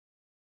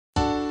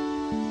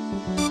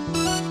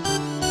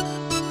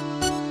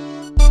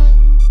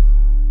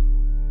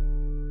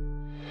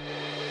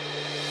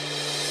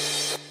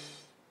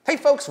Hey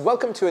folks,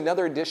 welcome to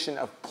another edition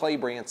of Play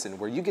Branson,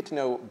 where you get to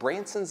know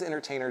Branson's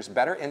entertainers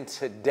better. And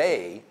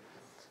today,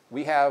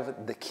 we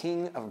have the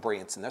king of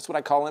Branson. That's what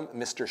I call him,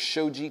 Mr.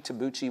 Shoji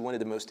Tabuchi, one of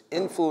the most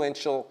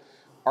influential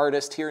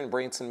artists here in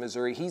Branson,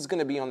 Missouri. He's going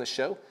to be on the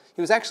show.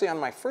 He was actually on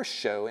my first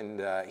show,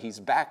 and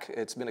he's back.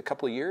 It's been a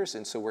couple of years,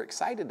 and so we're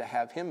excited to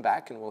have him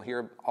back, and we'll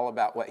hear all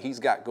about what he's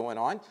got going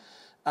on.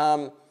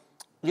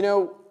 You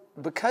know,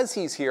 because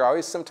he's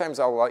here, sometimes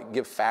I'll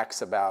give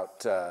facts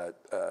about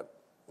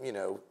you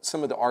know,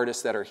 some of the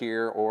artists that are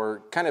here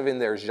or kind of in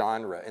their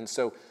genre. And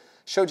so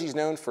Shoji's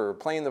known for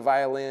playing the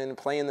violin,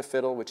 playing the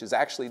fiddle, which is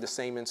actually the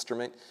same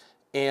instrument.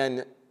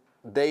 And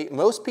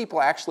most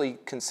people actually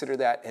consider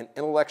that an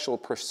intellectual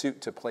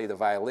pursuit to play the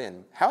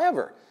violin.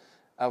 However,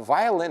 a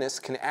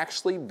violinist can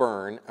actually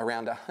burn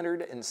around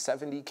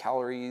 170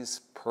 calories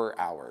per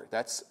hour.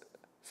 That's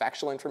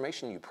factual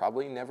information you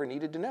probably never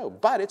needed to know,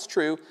 but it's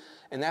true,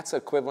 and that's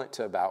equivalent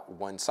to about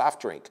one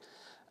soft drink.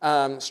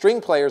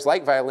 String players,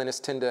 like violinists,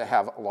 tend to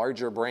have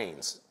larger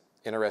brains.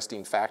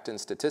 Interesting fact and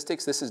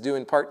statistics. This is due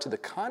in part to the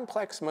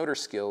complex motor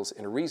skills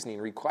and reasoning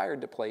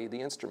required to play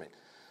the instrument.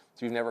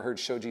 If you've never heard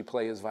Shoji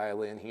play his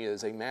violin, he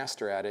is a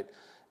master at it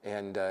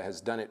and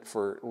has done it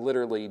for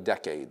literally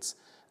decades.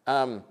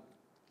 And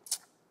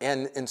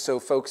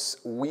so, folks,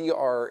 we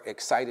are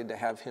excited to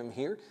have him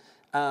here.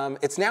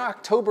 It's now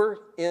October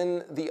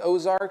in the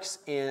Ozarks,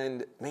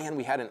 and man,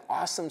 we had an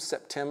awesome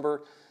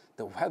September.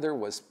 The weather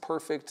was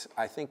perfect.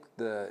 I think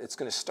it's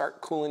going to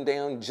start cooling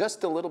down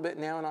just a little bit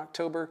now in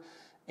October,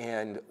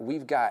 and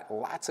we've got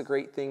lots of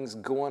great things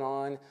going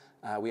on.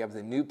 We have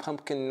the new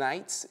Pumpkin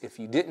Nights. If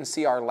you didn't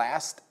see our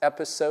last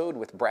episode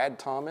with Brad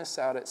Thomas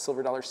out at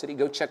Silver Dollar City,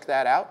 go check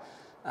that out.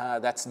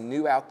 That's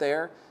new out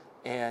there,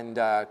 and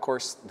of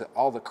course,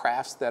 all the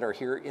crafts that are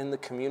here in the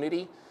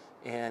community.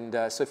 And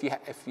so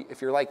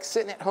if you're like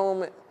sitting at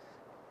home,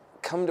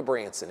 come to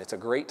Branson. It's a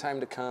great time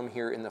to come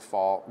here in the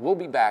fall. We'll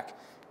be back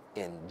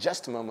in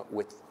just a moment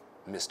with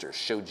Mr.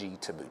 Shoji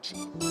Tabuchi.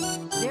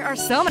 There are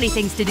so many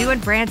things to do in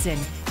Branson.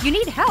 You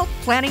need help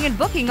planning and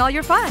booking all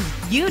your fun.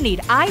 You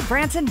need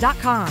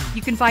iBranson.com.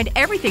 You can find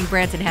everything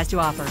Branson has to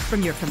offer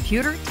from your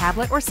computer,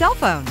 tablet, or cell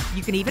phone.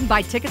 You can even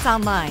buy tickets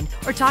online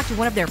or talk to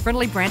one of their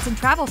friendly Branson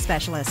travel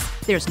specialists.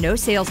 There's no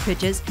sales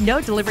pitches,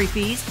 no delivery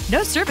fees,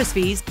 no service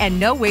fees, and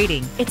no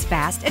waiting. It's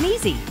fast and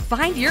easy.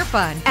 Find your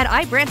fun at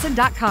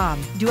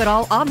iBranson.com. Do it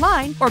all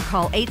online or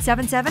call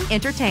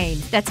 877-ENTERTAIN.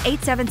 That's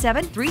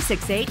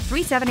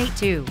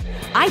 877-368-3782.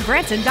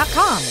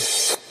 iBranson.com.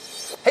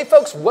 Hey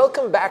folks,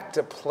 welcome back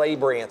to Play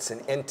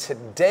Branson. And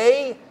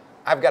today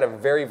I've got a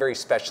very, very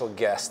special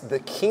guest. The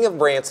king of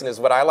Branson is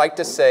what I like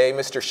to say,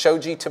 Mr.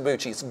 Shoji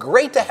Tabuchi. It's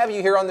great to have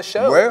you here on the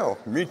show. Well,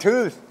 me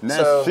too. Nice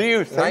to see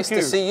you. Nice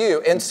to see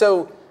you. And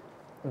so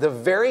the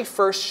very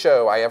first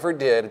show I ever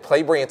did,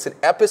 Play Branson,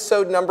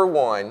 episode number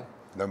 1,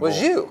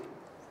 was you.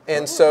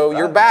 And so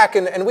you're back,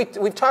 and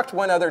we've talked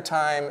one other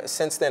time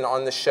since then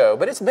on the show,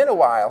 but it's been a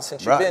while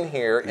since you've been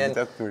here, and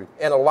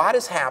a lot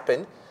has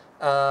happened.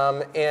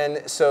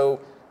 And so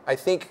I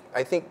think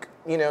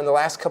you know, in the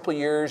last couple of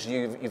years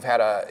you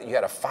had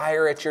a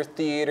fire at your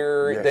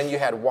theater, then you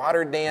had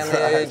water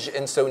damage,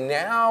 and so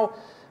now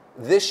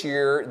this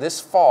year, this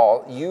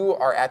fall, you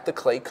are at the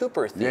Clay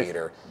Cooper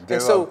Theater.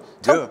 And so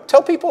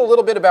tell people a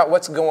little bit about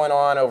what's going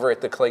on over at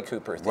the Clay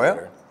Cooper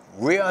Theater. Well,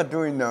 we are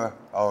doing a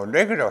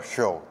regular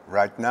show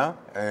right now,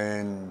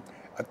 and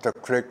at the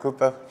Clay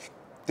Cooper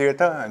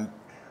Theater, and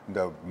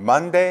the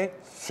Monday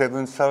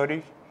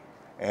 7:30,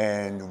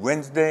 and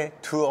Wednesday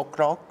 2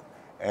 o'clock,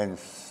 and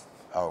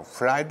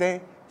Friday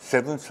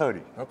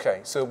 7:30.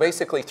 Okay, so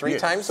basically three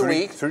times a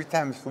week. 3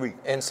 times a week.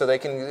 And so they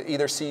can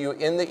either see you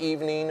in the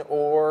evening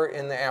or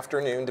in the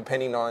afternoon,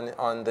 depending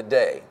on the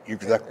day.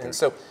 Exactly. And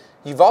so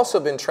you've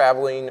also been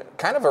traveling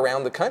kind of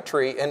around the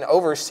country and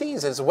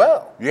overseas as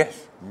well.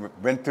 Yes,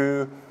 went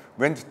to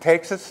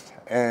Texas,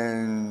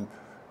 and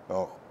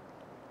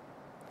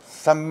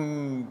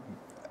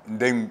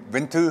they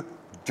went to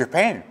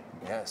Japan.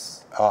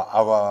 Yes.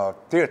 Our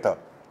theater,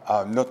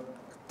 not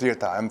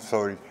theater, I'm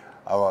sorry,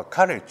 our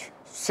college,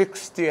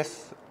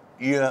 60th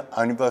year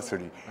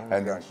anniversary.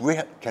 And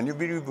can you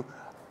believe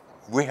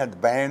we had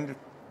band,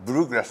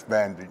 bluegrass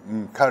band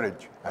in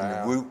college,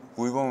 and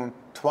we won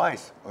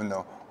twice on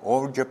the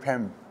All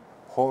Japan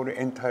whole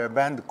entire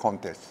band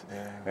contest.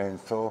 And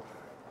so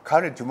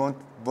college want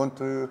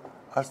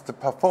us to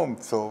perform,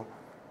 so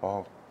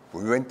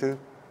we went to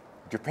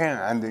Japan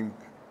and then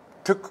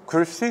took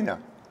Christina.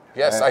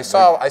 Yes, I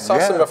saw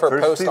some of her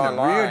posts Christina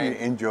online. Really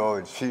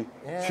enjoyed. She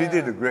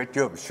did a great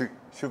job. She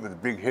was a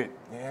big hit.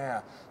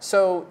 Yeah.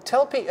 So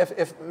tell people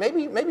if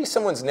maybe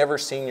someone's never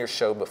seen your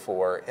show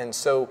before, and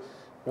so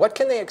what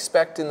can they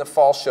expect in the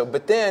fall show?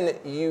 But then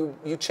you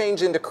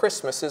change into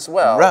Christmas as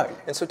well. Right.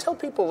 And so tell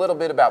people a little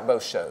bit about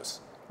both shows.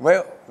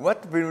 Well,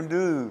 what we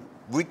do,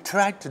 we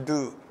try to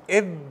do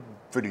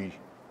every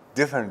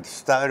different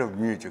style of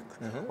music.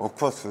 Of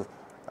course,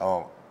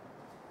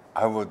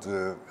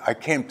 I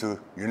came to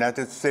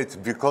United States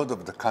because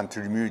of the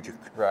country music.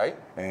 Right.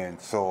 And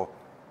so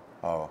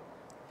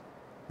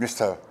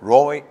Mr.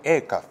 Roy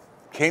Acuff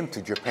came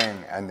to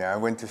Japan, and I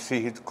went to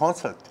see his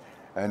concert,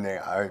 and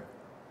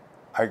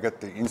I got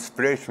the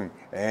inspiration,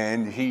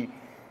 and he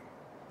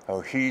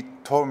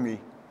told me,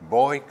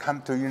 boy,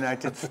 come to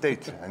United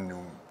States and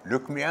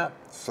look me up.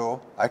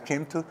 So I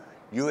came to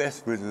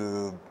U.S. with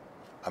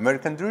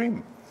American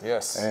Dream.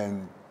 Yes.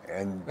 And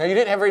now you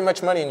didn't have very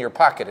much money in your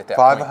pocket at that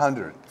point.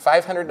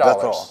 $500.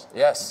 That's all.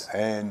 Yes.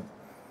 And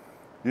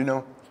you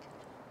know,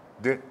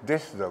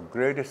 this is the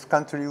greatest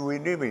country we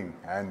live in,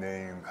 and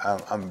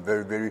I'm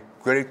very, very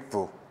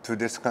grateful to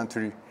this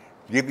country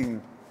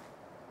giving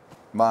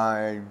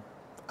my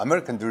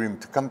American dream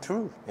to come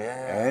true.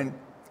 Yeah.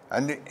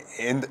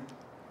 And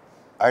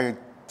I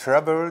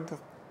traveled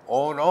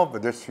all over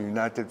this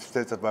United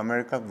States of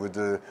America with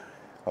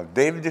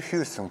David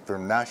Houston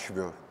from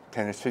Nashville,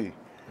 Tennessee.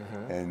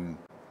 And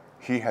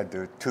he had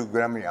a 2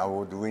 Grammy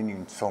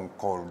Award-winning song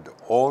called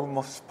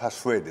Almost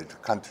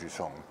Persuaded, country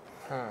song.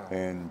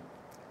 And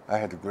I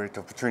had a great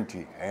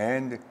opportunity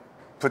and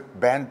put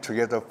band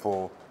together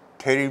for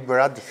Terry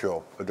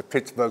Bradshaw of the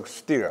Pittsburgh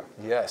Steelers.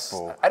 Yes.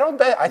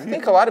 I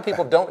think a lot of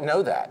people don't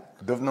know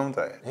that. Don't know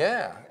that.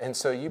 Yeah. And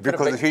so you put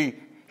because he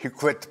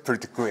quit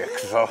pretty quick.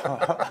 So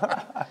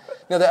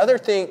now the other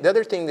thing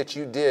that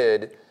you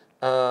did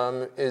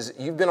is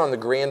you've been on the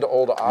Grand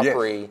Ole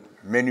Opry. Yes,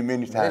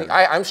 many times.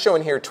 I'm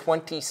showing here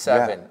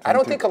 27. Yeah, I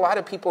don't think a lot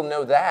of people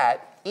know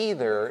that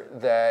either,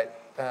 that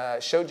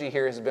Shoji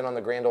here has been on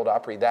the Grand Ole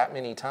Opry that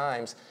many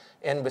times.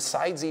 And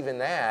besides even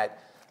that,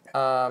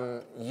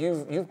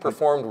 you've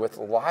performed with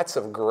lots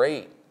of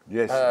great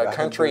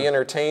country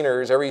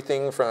entertainers,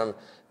 everything from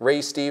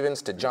Ray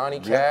Stevens to Johnny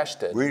Cash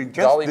to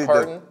Dolly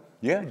Parton.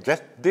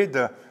 Just did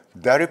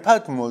Dolly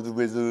Parton was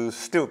with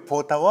still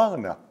Porter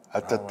Wagner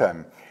at that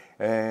time.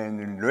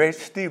 And Ray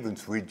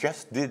Stevens, we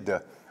just did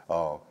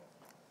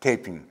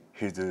taping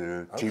his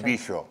TV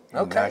show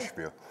in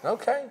Nashville.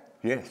 Okay.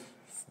 Yes,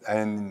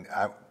 and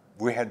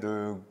we had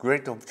a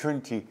great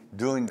opportunity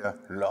doing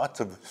lots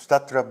of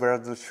Statler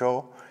Brothers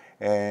show,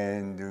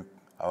 and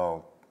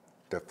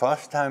the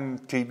first time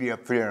TV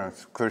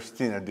appearance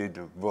Christina did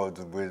was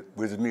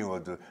with me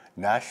was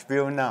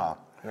Nashville Now.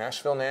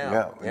 Nashville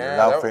Now. Yeah,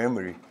 Ralph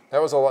Emery.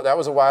 That was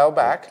a while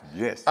back.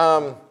 Yes.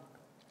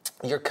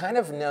 You're kind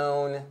of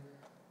known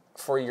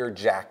for your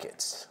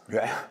jackets.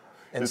 Yeah.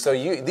 And so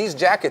these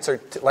jackets are,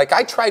 like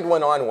I tried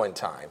one on one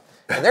time,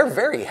 and they're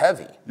very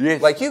heavy.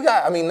 Yes. Like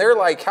they're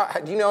like,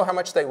 do you know how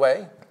much they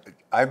weigh?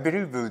 I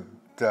believe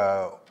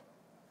the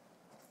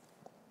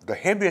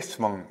heaviest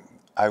one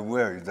I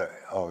wear is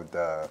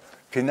the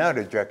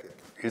Pinata jacket.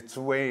 It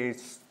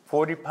weighs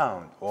 40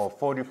 pounds or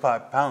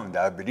 45 pounds,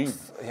 I believe.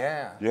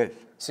 Yeah. Yes.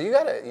 So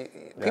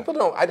people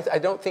don't, I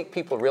don't think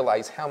people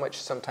realize how much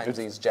sometimes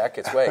these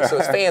jackets weigh. So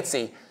it's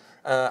fancy.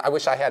 I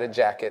wish I had a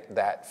jacket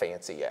that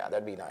fancy. Yeah,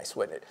 that'd be nice,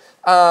 wouldn't it?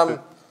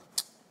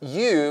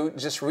 You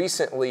just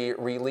recently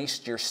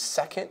released your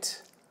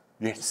second.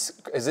 Yes.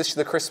 Is this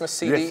the Christmas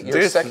CD? Yes,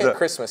 your second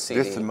Christmas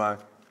CD. This is my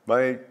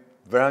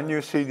brand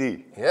new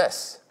CD.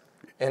 Yes.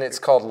 And it's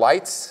called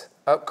Lights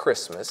Up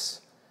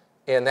Christmas.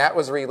 And that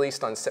was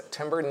released on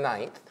September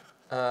 9th.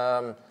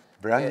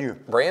 Brand new.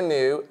 Brand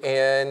new.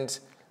 And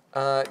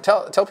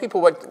tell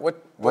people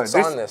what's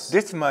on this.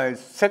 This is my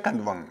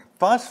second one.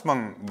 First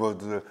one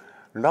was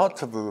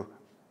lots of the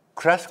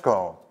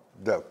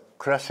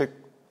classic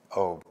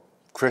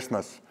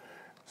Christmas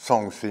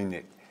songs in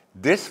it.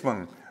 This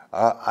one,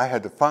 I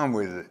had fun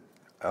with it,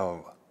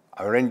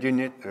 arranging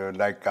it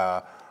like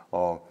a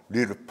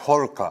little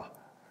polka.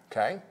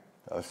 Okay.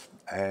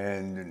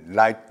 And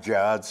light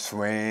jazz,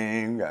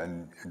 swing,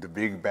 and the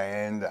big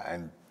band,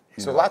 and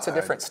so lots of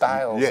different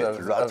styles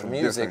of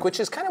music, which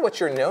is kind of what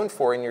you're known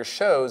for in your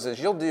shows. Is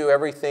you'll do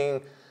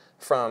everything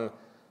from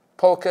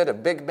polka to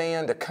big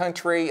band to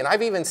country, and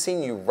I've even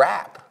seen you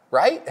rap,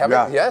 right?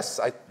 Yes,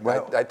 I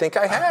think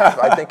I have.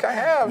 I think I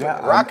have. Yeah,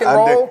 Rock and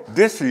roll.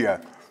 This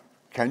year,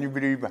 can you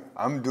believe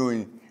I'm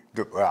doing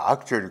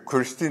actually,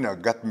 Christina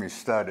got me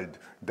started.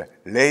 The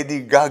Lady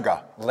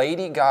Gaga.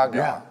 Lady Gaga.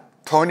 Yeah.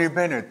 Tony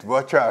Bennett,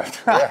 watch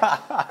out.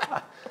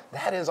 Yeah.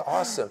 That is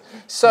awesome.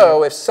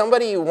 So if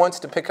somebody wants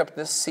to pick up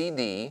this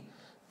CD,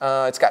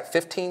 it's got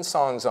 15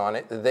 songs on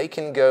it. They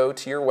can go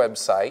to your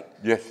website,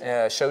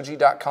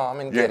 shoji.com,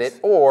 and get it.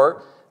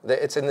 Or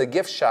it's in the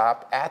gift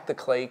shop at the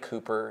Clay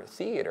Cooper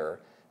Theater.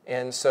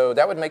 And so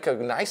that would make a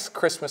nice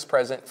Christmas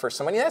present for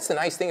somebody. That's the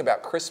nice thing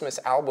about Christmas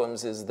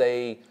albums is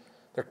they're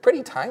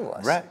pretty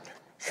timeless. Right.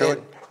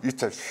 So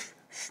it's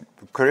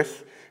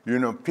Chris,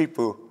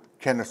 people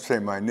cannot say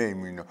my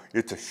name,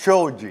 It's a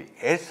Shoji,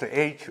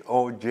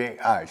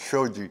 S-H-O-J-I,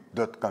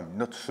 shoji.com,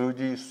 not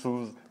Suji,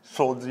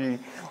 Soji,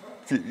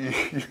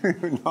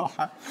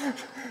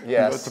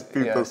 Yes, lots of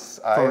people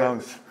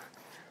pronounce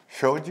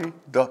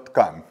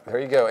shoji.com. There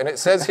you go. And it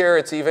says here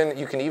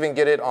you can even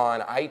get it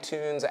on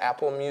iTunes,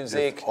 Apple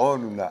Music,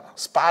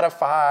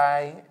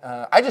 Spotify.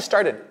 I just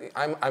started,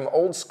 I'm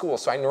old school,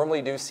 so I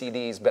normally do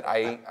CDs, but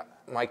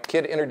my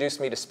kid introduced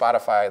me to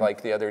Spotify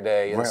like the other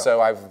day, and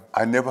so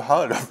I never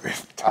heard of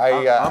it.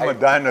 I'm a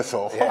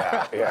dinosaur.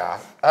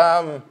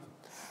 Yeah.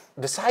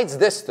 Besides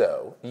this,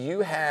 though,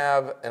 you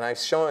have, and I've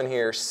shown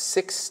here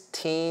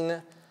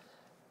 16.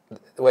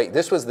 Wait,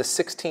 this was the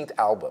 16th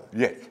album.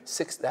 Yes.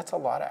 That's a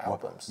lot of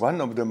albums.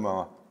 One of them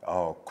are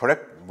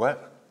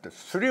the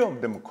 3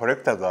 of them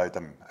collector's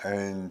item,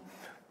 and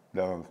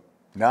now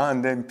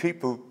and then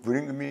people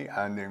bring me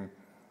and then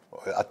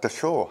at the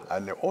show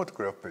and they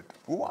autograph it.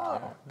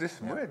 Wow,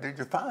 where did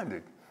you find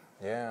it?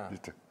 Yeah.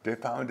 They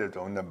found it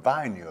on the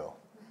vinyl.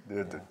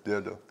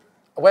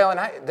 Well,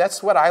 and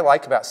that's what I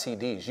like about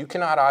CDs. You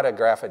cannot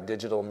autograph a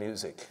digital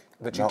music,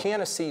 but you can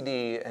a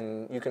CD,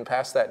 and you can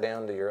pass that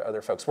down to your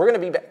other folks. We're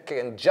going to be back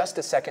in just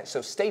a second,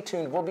 so stay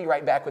tuned. We'll be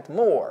right back with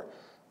more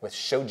with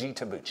Shoji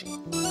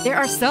Tabuchi. There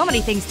are so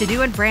many things to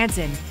do in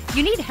Branson.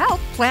 You need help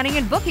planning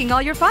and booking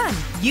all your fun.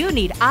 You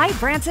need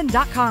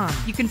iBranson.com.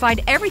 You can find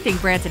everything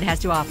Branson has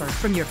to offer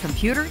from your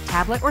computer,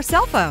 tablet, or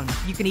cell phone.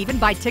 You can even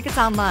buy tickets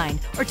online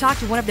or talk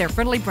to one of their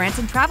friendly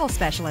Branson travel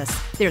specialists.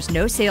 There's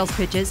no sales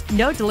pitches,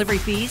 no delivery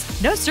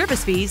fees, no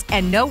service fees,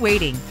 and no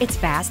waiting. It's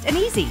fast and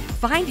easy.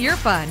 Find your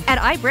fun at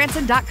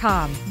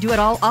iBranson.com. Do it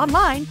all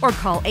online or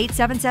call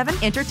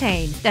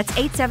 877-ENTERTAIN. That's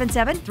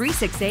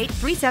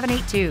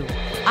 877-368-3782.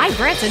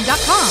 iBranson.com.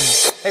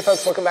 Hey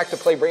folks, welcome back to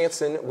Play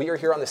Branson. We are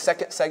here on the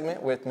second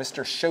segment with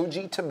Mr.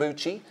 Shoji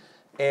Tabuchi.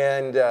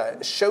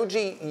 And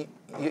Shoji,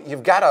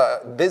 you've got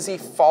a busy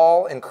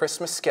fall and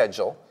Christmas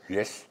schedule.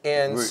 Yes.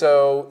 And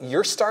so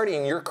you're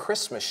starting your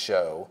Christmas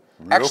show,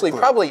 actually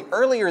probably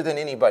earlier than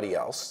anybody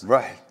else.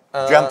 Right,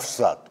 jump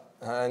start.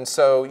 And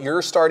so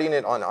you're starting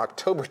it on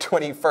October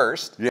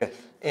 21st. Yes.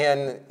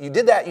 And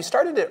you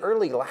started it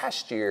early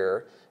last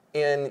year,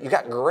 and you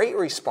got great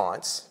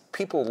response.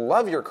 People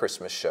love your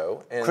Christmas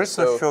show. And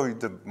Christmas show is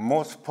the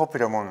most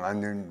popular one,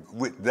 and then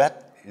with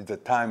that is the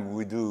time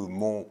we do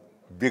more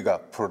bigger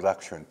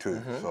production too.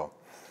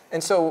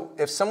 And so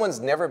if someone's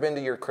never been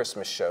to your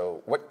Christmas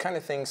show, what kind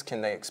of things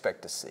can they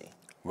expect to see?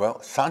 Well,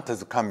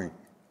 Santa's coming.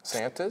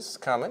 Santa's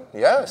coming,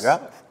 yes.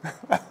 Yeah.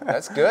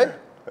 That's good.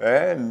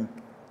 And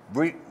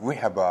we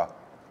have a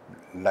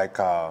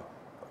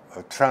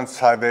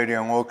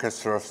Trans-Siberian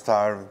Orchestra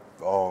style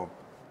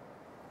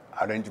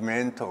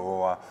arrangement,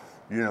 or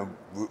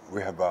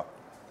we have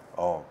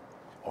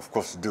of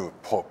course do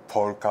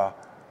polka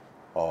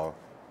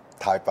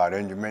type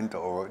arrangement,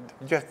 or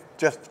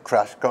just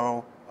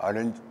classical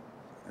arrangement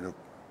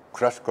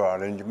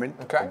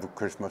of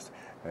Christmas,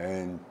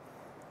 and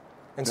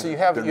so you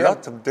have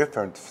lots of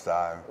different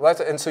styles.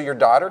 And so your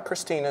daughter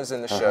Christina's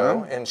in the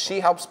show, and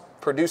she helps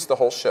produce the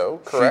whole show,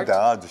 correct? She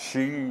does.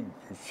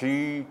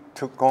 She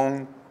took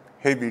on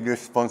heavy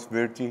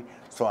responsibility,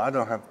 so I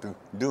don't have to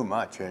do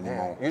much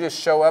anymore. You just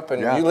show up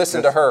and you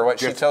listen to her, what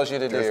she tells you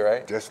to do,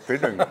 right? Just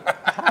fiddling.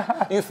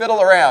 You fiddle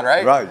around,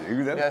 right? Right,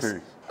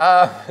 exactly.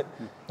 Yes.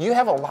 You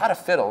have a lot of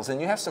fiddles, and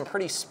you have some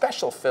pretty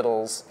special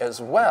fiddles as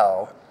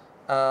well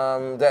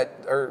that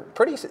are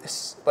pretty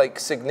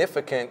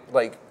significant.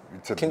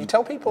 Can you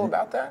tell people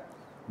about that?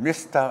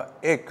 Mr.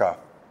 Eka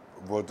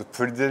was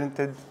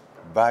presented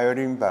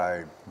violin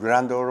by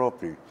Grand Ole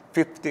Opry,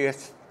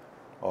 50th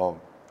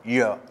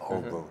year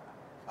of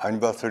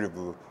anniversary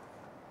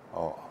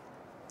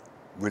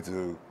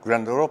with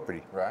Grand Ole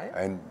Opry. Right.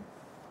 And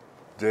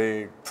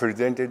they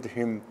presented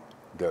him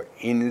the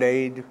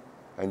inlaid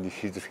and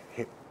his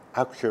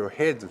actual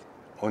head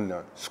on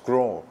the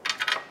scroll,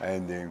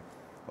 and then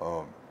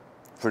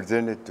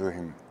presented to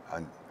him.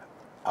 And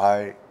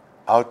I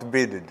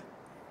outbidded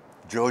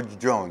George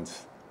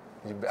Jones.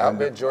 You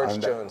outbid George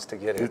Jones to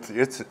get it.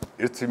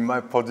 It's in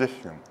my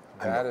possession.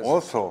 And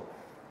also,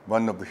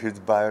 one of his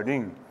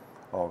violin,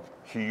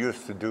 he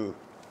used to do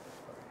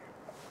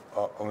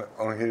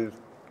on his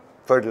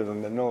further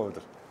on the nose,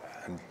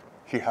 and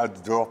he had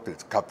to drop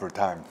it a couple of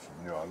times.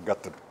 I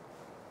got the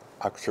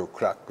actual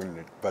crack in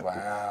it. But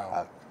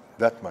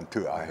that one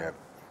too I have.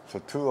 So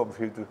 2 of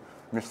his,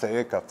 Mr.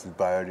 Eka's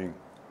violin.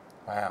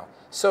 Wow.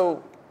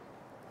 So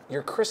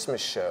your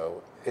Christmas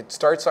show, it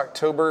starts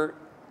October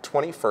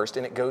 21st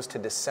and it goes to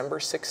December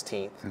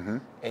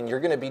 16th, and you're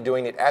going to be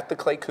doing it at the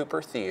Clay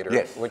Cooper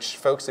Theater, which,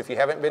 folks, if you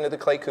haven't been to the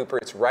Clay Cooper,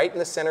 it's right in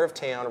the center of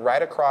town,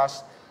 right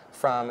across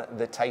from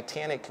the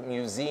Titanic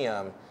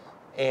Museum.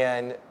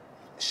 And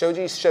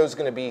Shoji's show is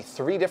going to be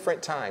 3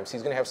 different times.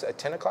 He's going to have a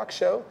 10 o'clock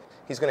show,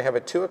 he's going to have a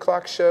 2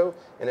 o'clock show,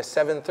 and a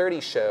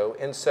 7:30 show.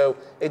 And so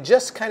it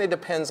just kind of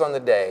depends on the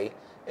day.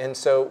 And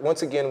so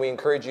once again, we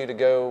encourage you to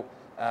go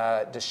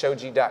to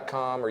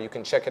shoji.com, or you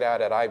can check it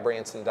out at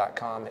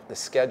iBranson.com, the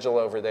schedule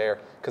over there,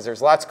 because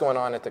there's lots going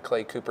on at the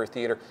Clay Cooper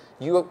Theater.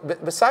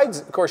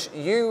 Besides, of course,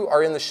 you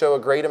are in the show a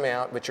great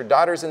amount, but your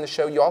daughter's in the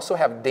show. You also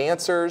have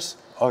dancers.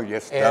 Oh,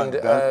 yes. And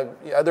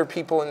other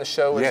people in the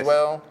show as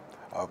well.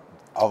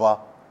 Our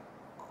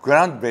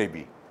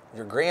grandbaby.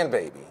 Your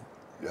grandbaby.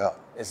 Yeah.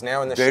 Is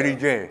now in the Daddy show.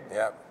 J.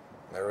 Yep.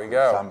 There we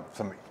go.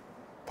 Some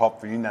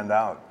pop in and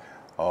out.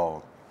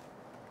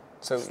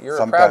 So you're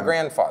a proud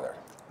grandfather.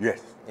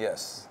 Yes.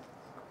 Yes.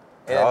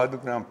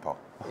 Proud grandpa.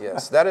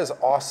 Yes, that is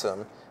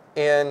awesome.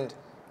 And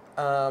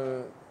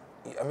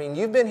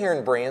you've been here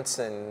in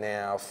Branson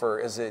now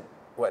for,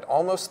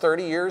 almost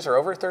 30 years or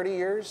over 30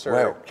 years? Or?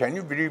 Well, can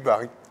you believe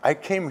I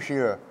came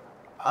here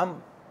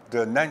I'm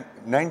the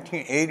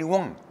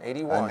 1981.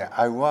 81. And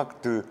I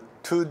worked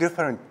 2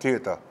 different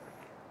theaters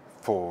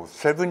for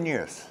 7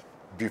 years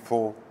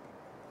before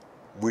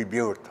we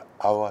built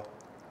our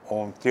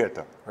own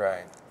theater.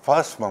 Right.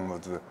 First one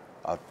was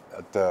at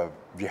the,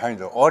 behind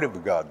the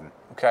Olive Garden.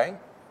 Okay.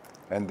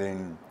 And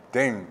then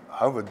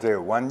I was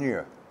there 1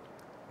 year.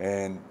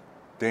 And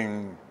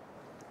then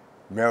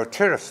Mel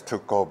Terrace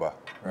took over.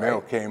 Right.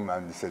 Mel came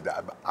and said,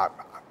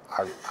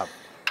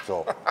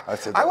 so I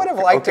said, I would have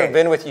liked to have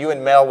been with you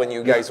and Mel when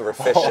you guys were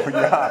fishing. Oh,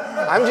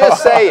 yeah. I'm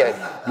just saying.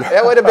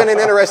 That would have been an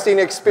interesting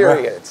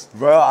experience.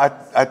 Well,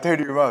 I tell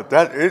you what,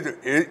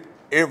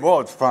 it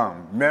was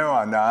fun. Mel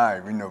and I,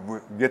 we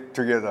get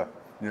together.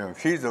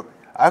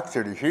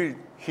 Actually,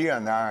 he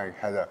and I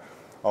had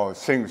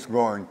things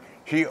going.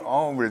 He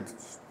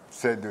always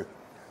said,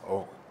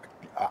 "Oh,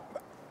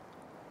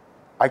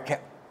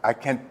 I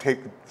can't take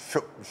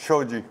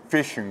Shoji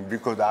fishing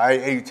because I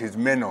ate his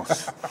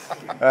minnows."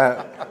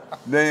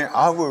 Then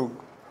I'll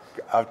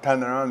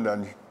turn around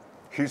and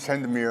he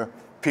sent me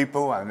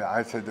people, and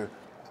I said,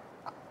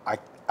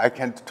 I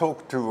can't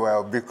talk too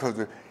well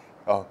because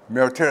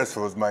Mel Terrace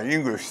was my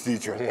English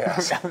teacher.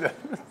 Yes.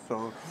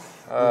 So,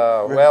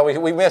 well,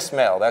 we miss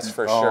Mel, that's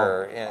for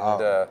sure.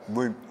 And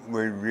we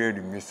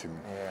really miss him.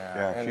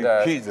 Yeah.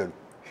 And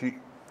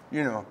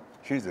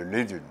he's a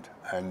legend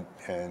and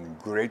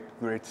great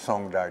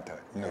songwriter.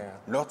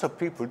 Lots of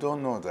people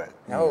don't know that.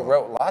 No,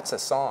 wrote lots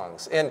of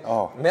songs. And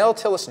Mel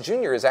Tillis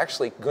Jr. is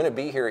actually going to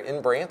be here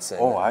in Branson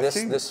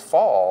this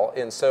fall.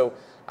 And so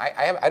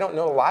I don't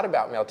know a lot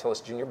about Mel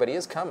Tillis Jr., but he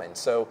is coming.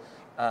 So,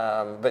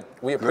 but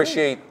we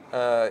appreciate.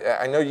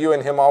 I know you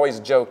and him always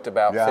joked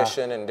about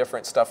fishing and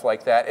different stuff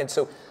like that. And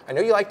so I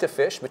know you like to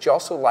fish, but you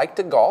also like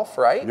to golf,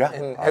 right? Yeah.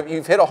 And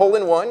you've hit a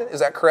hole-in-one.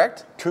 Is that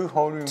correct? 2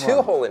 hole-in-ones.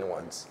 2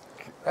 hole-in-ones.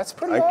 That's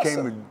pretty awesome. I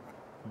came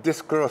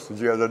this close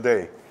the other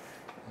day.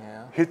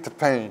 Yeah. Hit the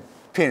pin,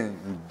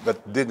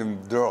 but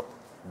didn't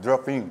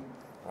drop in.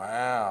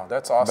 Wow,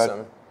 that's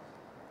awesome.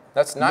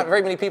 That's not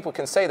very many people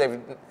can say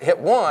they've hit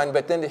 1,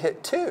 but then to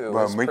hit 2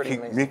 is pretty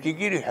amazing. Mickey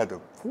Giddy had a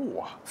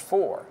 4.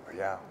 4.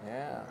 Yeah.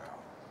 Yeah.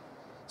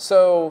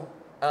 So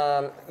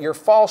your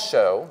fall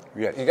show,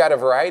 yes. You got a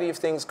variety of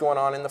things going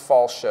on in the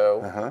fall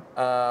show.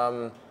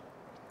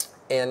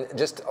 And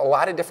just a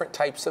lot of different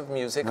types of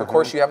music. Of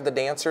course, you have the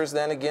dancers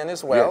then again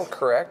as well, yes.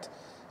 Correct?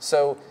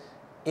 So,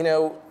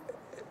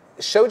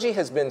 Shoji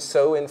has been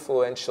so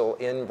influential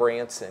in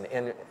Branson,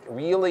 and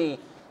really,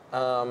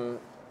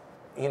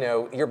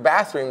 your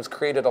bathrooms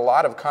created a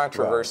lot of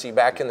controversy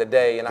back in the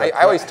day. And I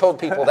always told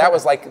people that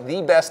was like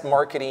the best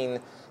marketing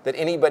that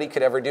anybody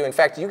could ever do. In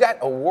fact, you got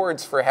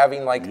awards for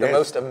having like the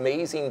most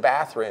amazing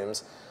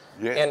bathrooms.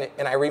 Yes.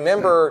 And I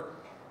remember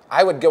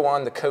I would go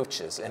on the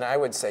coaches and I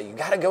would say, you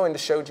got to go into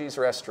Shoji's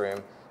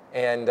restroom.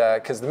 And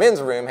because the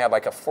men's room had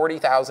like a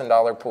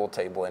 $40,000 pool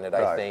table in it,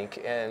 I think.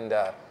 And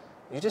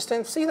you just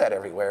didn't see that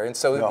everywhere. And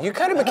so you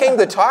kind of became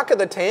the talk of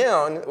the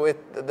town with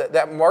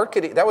that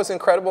marketing. That was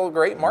incredible,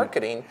 great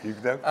marketing.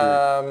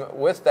 Exactly.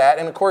 With that.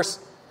 And of course,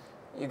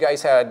 you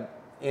guys had,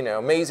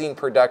 amazing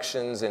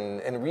productions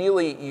and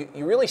really,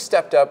 you really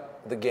stepped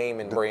up the game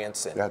in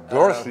Branson. Yeah,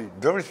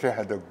 Dorothy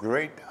had a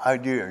great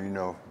idea,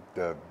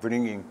 the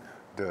bringing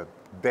the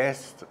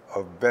best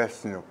of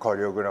best,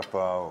 choreographer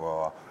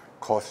or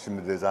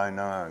costume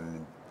designer,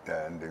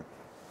 and the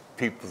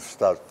people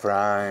start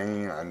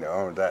flying and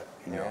all that,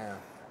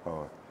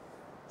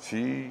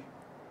 she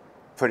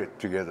put it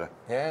together.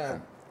 Yeah.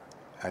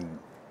 And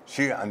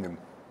she and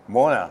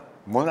Mona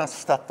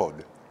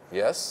Stafford.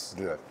 Yes.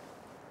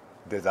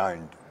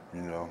 Designed,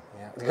 Yeah.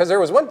 Because there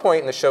was one point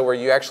in the show where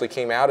you actually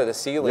came out of the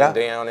ceiling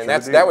down, and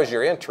that was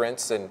your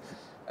entrance, and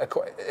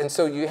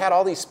so you had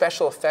all these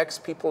special effects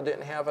people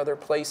didn't have other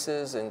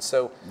places, and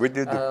so we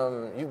did.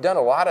 You've done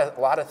a lot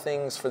of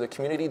things for the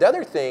community. The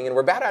other thing, and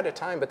we're about out of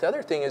time, but the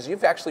other thing is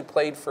you've actually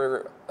played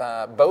for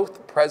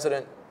both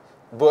President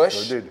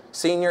Bush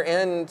Sr.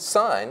 and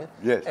son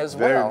as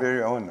well.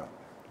 Very honored.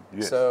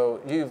 Yes. So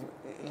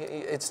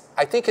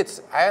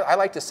I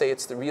like to say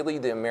it's really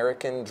the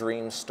American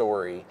dream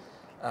story.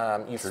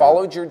 You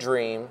followed your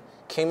dream,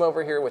 came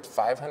over here with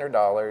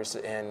 $500,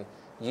 and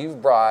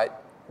you've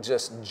brought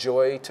just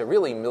joy to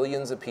really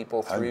millions of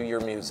people through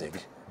your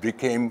music.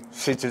 Became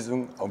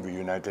citizen of the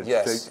United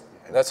States. Yes,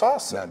 that's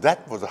awesome. Now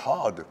that was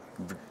hard.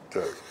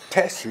 The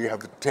test you have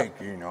to take,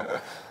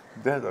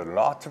 There's a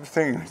lot of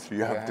things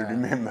you have to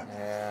remember.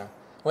 Yeah.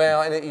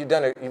 Well, and you've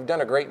done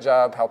a great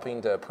job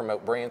helping to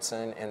promote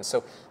Branson, and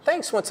so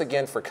thanks once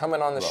again for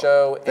coming on the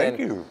show. Thank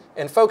you.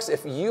 And folks,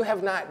 if you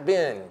have not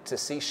been to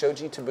see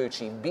Shoji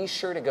Tabuchi, be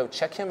sure to go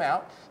check him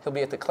out. He'll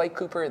be at the Clay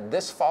Cooper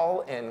this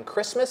fall and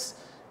Christmas,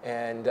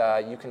 and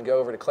you can go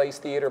over to Clay's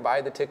Theater,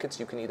 buy the tickets.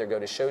 You can either go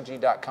to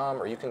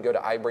shoji.com or you can go to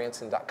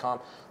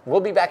ibranson.com.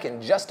 We'll be back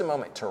in just a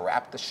moment to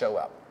wrap the show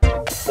up.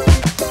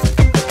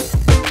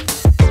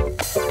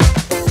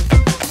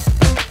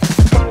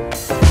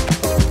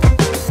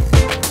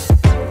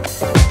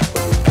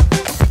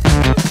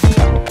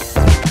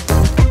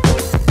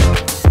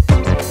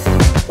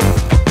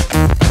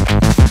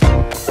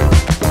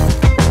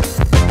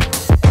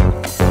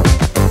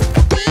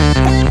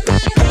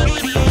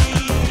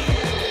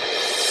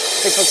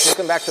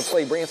 Welcome back to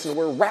Play Branson.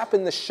 We're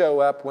wrapping the show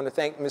up. I want to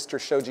thank Mr.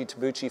 Shoji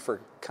Tabuchi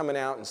for coming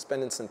out and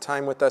spending some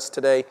time with us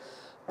today.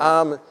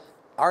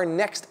 Our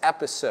next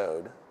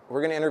episode,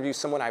 we're going to interview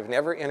someone I've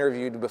never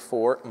interviewed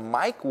before,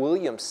 Mike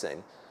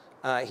Williamson.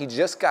 He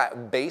just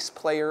got Bass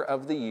Player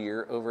of the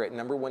Year over at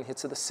 #1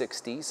 Hits of the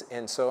 60s,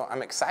 and so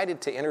I'm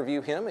excited to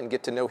interview him and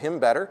get to know him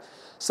better.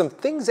 Some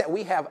things that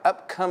we have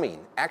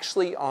upcoming,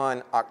 actually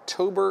on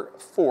October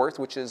 4th,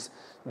 which is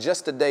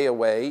just a day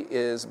away,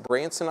 is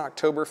Branson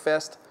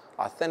Oktoberfest,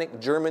 authentic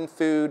German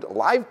food,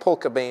 live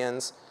polka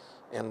bands,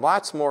 and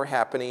lots more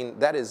happening.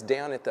 That is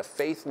down at the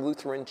Faith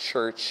Lutheran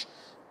Church,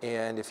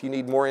 and if you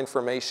need more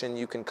information,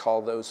 you can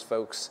call those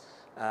folks.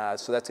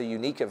 So that's a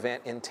unique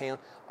event in town.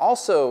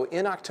 Also,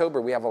 in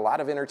October, we have a lot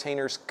of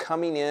entertainers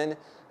coming in.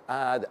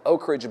 The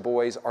Oak Ridge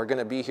Boys are going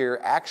to be here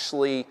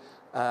actually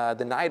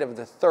the night of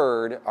the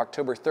 3rd,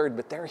 October 3rd,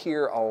 but they're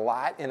here a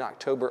lot in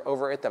October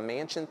over at the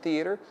Mansion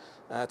Theater.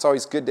 It's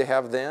always good to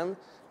have them.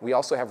 We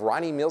also have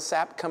Ronnie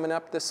Millsap coming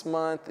up this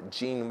month,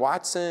 Gene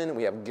Watson,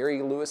 we have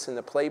Gary Lewis and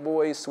the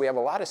Playboys. So we have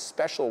a lot of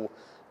special,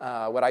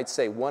 what I'd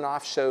say,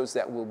 one-off shows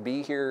that will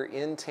be here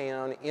in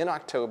town in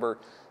October.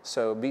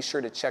 So be sure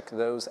to check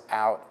those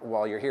out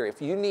while you're here.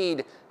 If you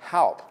need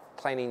help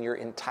planning your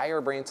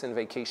entire Branson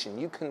vacation,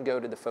 you can go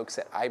to the folks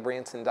at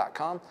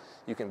ibranson.com.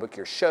 You can book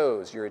your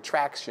shows, your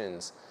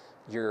attractions,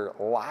 your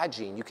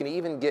lodging. You can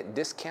even get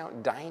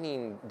discount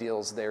dining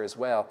deals there as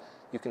well.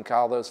 You can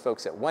call those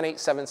folks at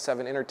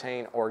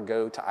 1-877-ENTERTAIN or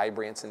go to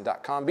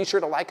ibranson.com. Be sure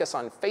to like us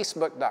on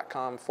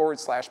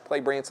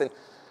facebook.com/playbranson.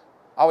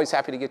 Always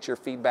happy to get your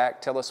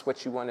feedback. Tell us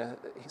what you want to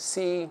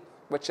see,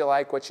 what you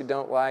like, what you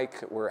don't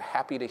like. We're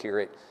happy to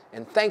hear it.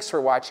 And thanks for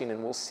watching,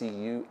 and we'll see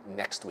you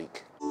next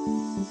week.